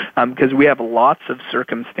together, because we have lots of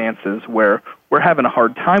circumstances where we're having a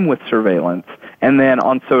hard time with surveillance, and then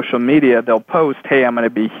on social media they'll post, "Hey, I'm going to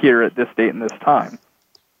be here at this date and this time."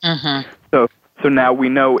 Mm-hmm. So now we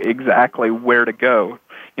know exactly where to go,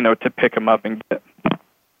 to pick them up and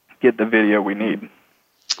get the video we need.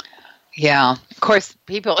 Yeah, of course,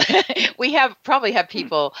 people, we probably have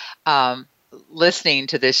people listening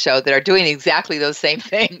to this show that are doing exactly those same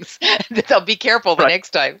things. They'll be careful the next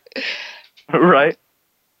time. Right.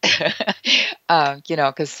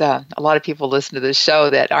 Because a lot of people listen to this show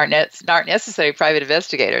that aren't necessarily private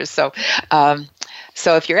investigators. So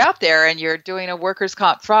if you're out there and you're doing a workers'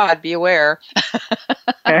 comp fraud, be aware.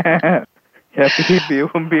 Yeah,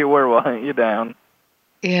 be aware. We'll hunt you down.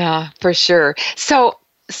 Yeah, for sure.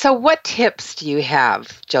 So what tips do you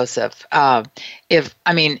have, Joseph? Like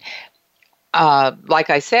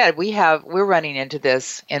I said, we're running into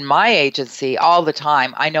this in my agency all the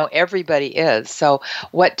time. I know everybody is. So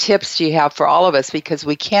what tips do you have for all of us? Because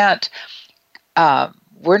we can't,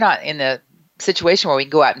 we're not in the situation where we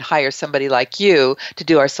can go out and hire somebody like you to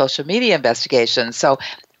do our social media investigations. So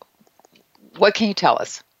what can you tell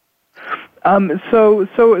us? So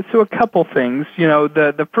a couple things.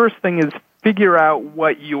 The first thing is figure out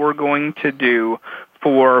what you're going to do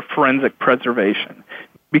for forensic preservation,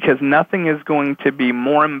 because nothing is going to be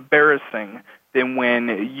more embarrassing than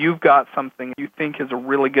when you've got something you think is a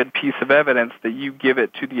really good piece of evidence that you give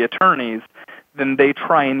it to the attorneys, then they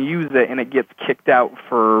try and use it and it gets kicked out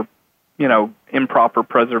for, improper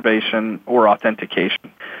preservation or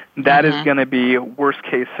authentication. That is going to be worst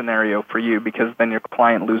case scenario for you, because then your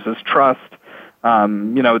client loses trust.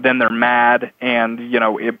 Then they're mad, and,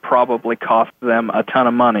 it probably costs them a ton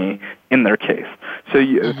of money in their case. So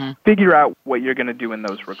you figure out what you're going to do in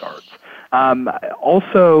those regards.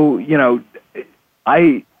 Also,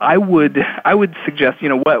 I would suggest,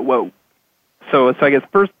 so I guess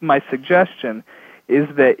first my suggestion is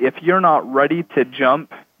that if you're not ready to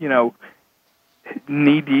jump,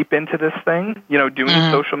 knee deep into this thing,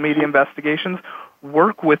 doing social media investigations,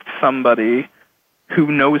 work with somebody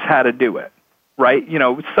who knows how to do it. Right?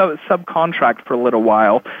 Subcontract for a little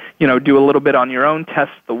while, do a little bit on your own,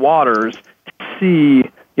 test the waters to see,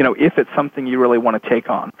 if it's something you really want to take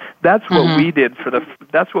on. That's what we did for the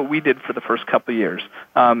first couple of years.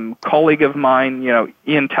 Colleague of mine,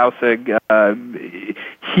 Ian Tausig,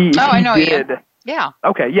 he Yeah.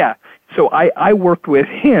 Okay, yeah. So I worked with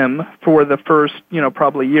him for the first,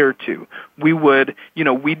 probably year or two. We would,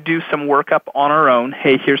 we'd do some workup on our own.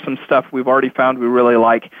 Hey, here's some stuff we've already found we really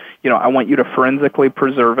like. I want you to forensically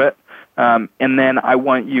preserve it. And then I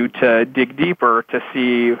want you to dig deeper to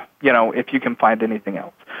see, if you can find anything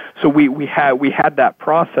else. So we had that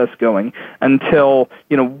process going until,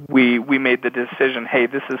 we made the decision, hey,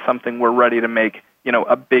 this is something we're ready to make,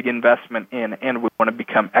 a big investment in, and we want to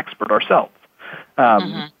become expert ourselves.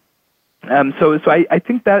 So I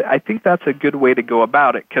think that's a good way to go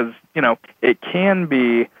about it, because it can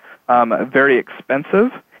be very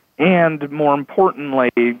expensive, and more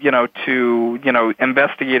importantly, to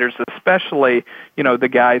investigators, especially the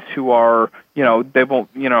guys who are they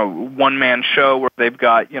won't one-man show where they've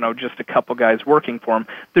got just a couple guys working for them.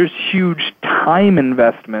 There's huge time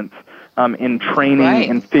investments in training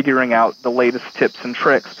and figuring out the latest tips and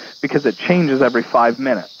tricks, because it changes every 5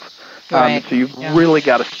 minutes. So you've really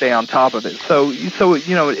got to stay on top of it. So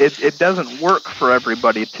it doesn't work for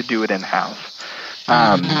everybody to do it in-house.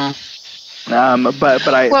 But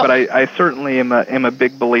I certainly am a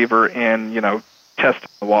big believer in testing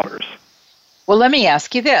the waters. Well, let me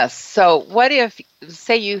ask you this. So what if,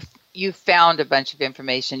 say you found a bunch of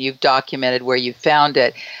information, you've documented where you found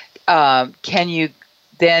it, can you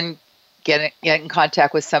then get in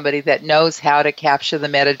contact with somebody that knows how to capture the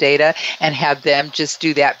metadata and have them just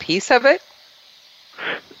do that piece of it?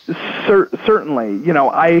 Certainly.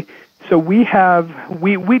 So we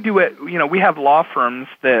do it, we have law firms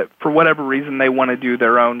that, for whatever reason, they want to do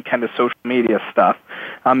their own kind of social media stuff.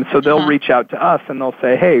 So they'll reach out to us and they'll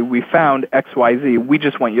say, hey, we found XYZ. We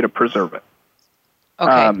just want you to preserve it.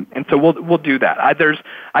 Okay. And so we'll do that. I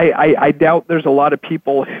doubt there's a lot of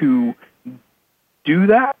people who do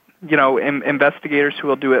that. Investigators who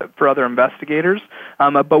will do it for other investigators,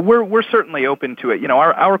 but we're certainly open to it.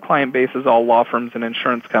 Our client base is all law firms and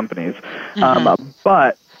insurance companies,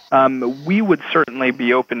 but we would certainly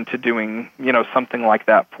be open to doing something like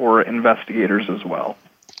that for investigators as well.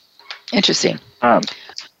 Interesting.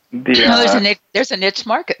 There's a niche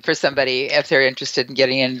market for somebody if they're interested in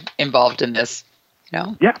getting involved in this.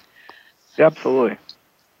 Yeah, absolutely.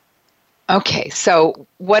 Okay, so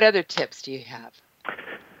what other tips do you have?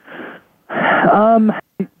 I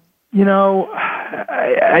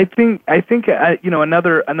think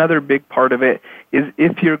another big part of it is,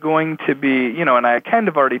 if you're going to be, and I kind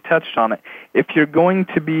of already touched on it, if you're going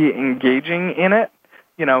to be engaging in it,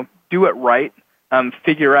 do it right.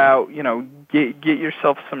 Figure out, get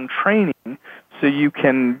yourself some training so you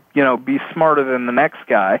can, be smarter than the next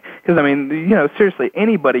guy. Because seriously,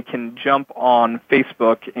 anybody can jump on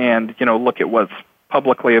Facebook and look at what's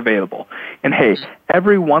publicly available. And hey,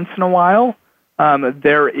 every once in a while,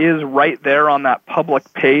 there is right there on that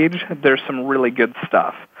public page, there's some really good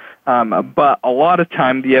stuff. But a lot of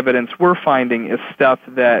time, the evidence we're finding is stuff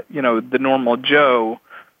that, the normal Joe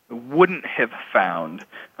wouldn't have found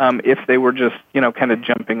if they were just, kind of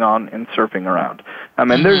jumping on and surfing around.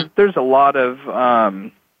 And there's a lot of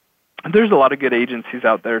good agencies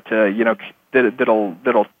out there to,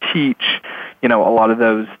 that'll teach, a lot of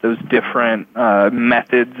those different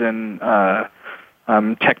methods and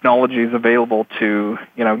technologies available to,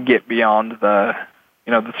 get beyond the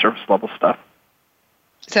surface level stuff.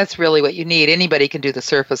 So that's really what you need. Anybody can do the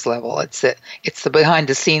surface level. It's the behind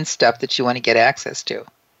the scenes stuff that you want to get access to.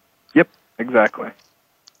 Yep, exactly.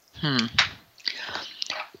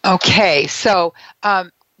 Okay, so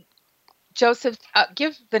Joseph,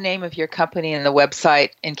 give the name of your company and the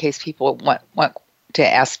website in case people want to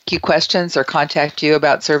ask you questions or contact you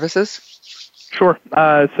about services. Sure.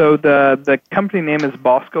 So the company name is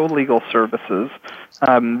Bosco Legal Services.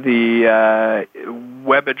 The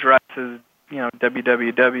web address is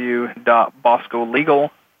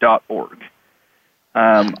www.boscolegal.org.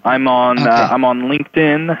 I'm on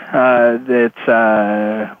LinkedIn. That's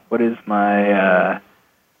what is my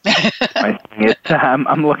my thing?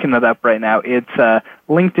 I'm looking it up right now. It's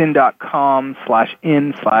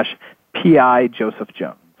LinkedIn.com/in/PI Joseph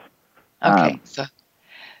Jones. Okay.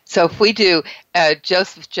 So if we do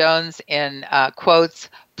Joseph Jones in quotes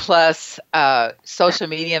plus social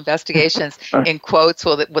media investigations in quotes,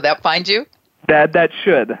 will that find you? That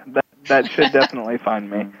should definitely find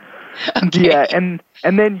me. Okay. Yeah, and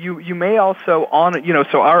then you may also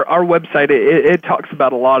so our website it talks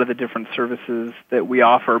about a lot of the different services that we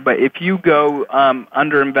offer. But if you go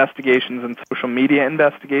under investigations and social media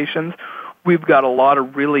investigations, we've got a lot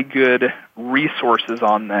of really good resources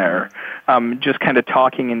on there, just kind of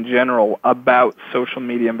talking in general about social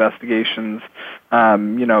media investigations,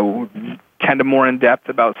 kind of more in depth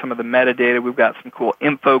about some of the metadata. We've got some cool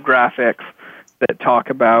infographics that talk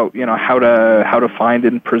about, how to find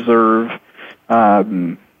and preserve,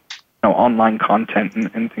 online content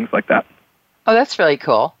and things like that. Oh, that's really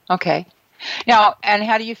cool. Okay. Now, and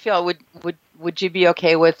how do you feel? Would you be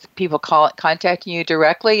okay with people contacting you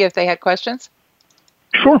directly if they had questions?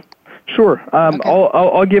 Sure. Okay.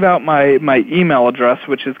 I'll give out my email address,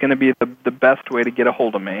 which is going to be the best way to get a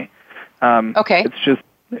hold of me. Okay. It's just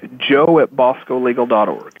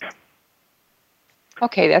joe@boscolegal.org.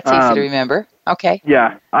 Okay, that's easy to remember. Okay.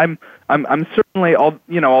 Yeah, I'm certainly,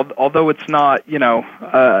 although it's not,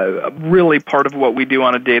 really part of what we do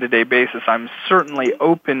on a day-to-day basis, I'm certainly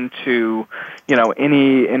open to,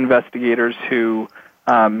 any investigators who,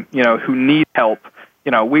 who need help.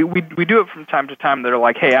 We do it from time to time. They're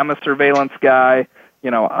like, hey, I'm a surveillance guy.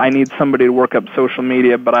 I need somebody to work up social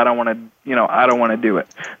media, but I don't want to do it.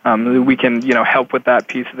 We can, help with that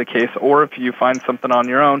piece of the case. Or if you find something on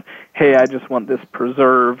your own, hey, I just want this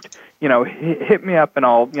preserved. Hit me up and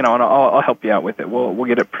I'll help you out with it. We'll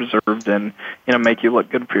get it preserved and, make you look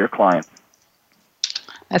good for your client.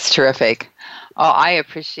 That's terrific. Oh, I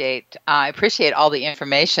appreciate all the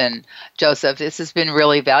information, Joseph. This has been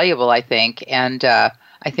really valuable, I think, and I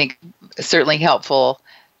think certainly helpful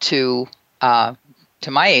to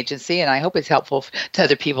my agency, and I hope it's helpful to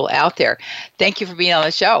other people out there. Thank you for being on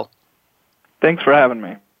the show. Thanks for having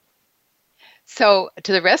me. So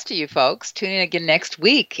to the rest of you folks, tune in again next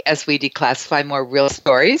week as we declassify more real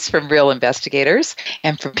stories from real investigators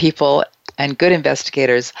and from people and good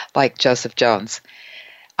investigators like Joseph Jones.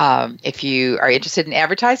 If you are interested in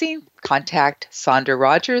advertising, contact Sandra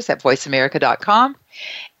Rogers at voiceamerica.com.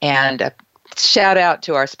 And a shout out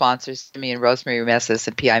to our sponsors, Jimmy and Rosemary Messes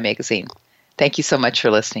and PI Magazine. Thank you so much for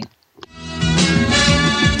listening.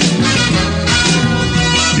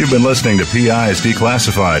 You've been listening to PIs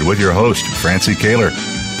Declassified with your host, Francie Kaler.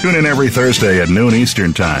 Tune in every Thursday at noon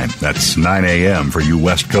Eastern Time. That's 9 a.m. for you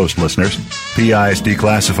West Coast listeners. PIs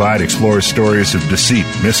Declassified explores stories of deceit,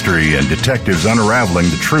 mystery, and detectives unraveling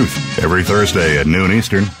the truth. Every Thursday at noon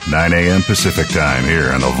Eastern, 9 a.m. Pacific Time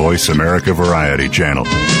here on the Voice America Variety Channel.